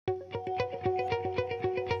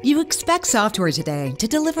You expect software today to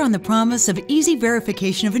deliver on the promise of easy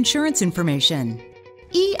verification of insurance information.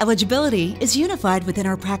 eEligibility is unified within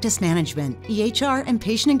our practice management, EHR, and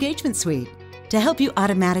patient engagement suite to help you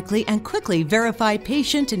automatically and quickly verify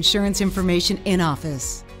patient insurance information in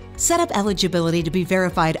office. Set up eligibility to be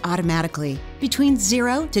verified automatically between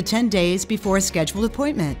 0 to 10 days before a scheduled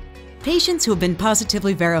appointment. Patients who have been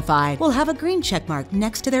positively verified will have a green check mark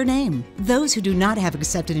next to their name. Those who do not have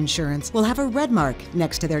accepted insurance will have a red mark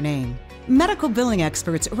next to their name. Medical billing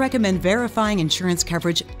experts recommend verifying insurance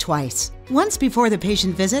coverage twice, once before the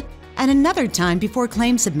patient visit and another time before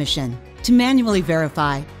claim submission. To manually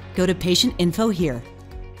verify, go to Patient Info here,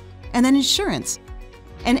 and then Insurance,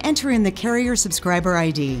 and enter in the carrier subscriber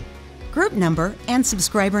ID, group number, and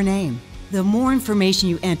subscriber name. The more information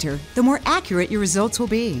you enter, the more accurate your results will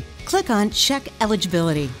be. Click on Check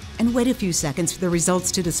Eligibility and wait a few seconds for the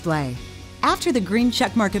results to display. After the green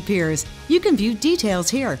check mark appears, you can view details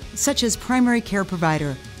here, such as primary care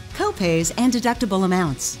provider, copays, and deductible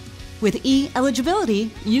amounts. With eEligibility,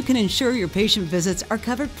 you can ensure your patient visits are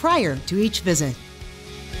covered prior to each visit.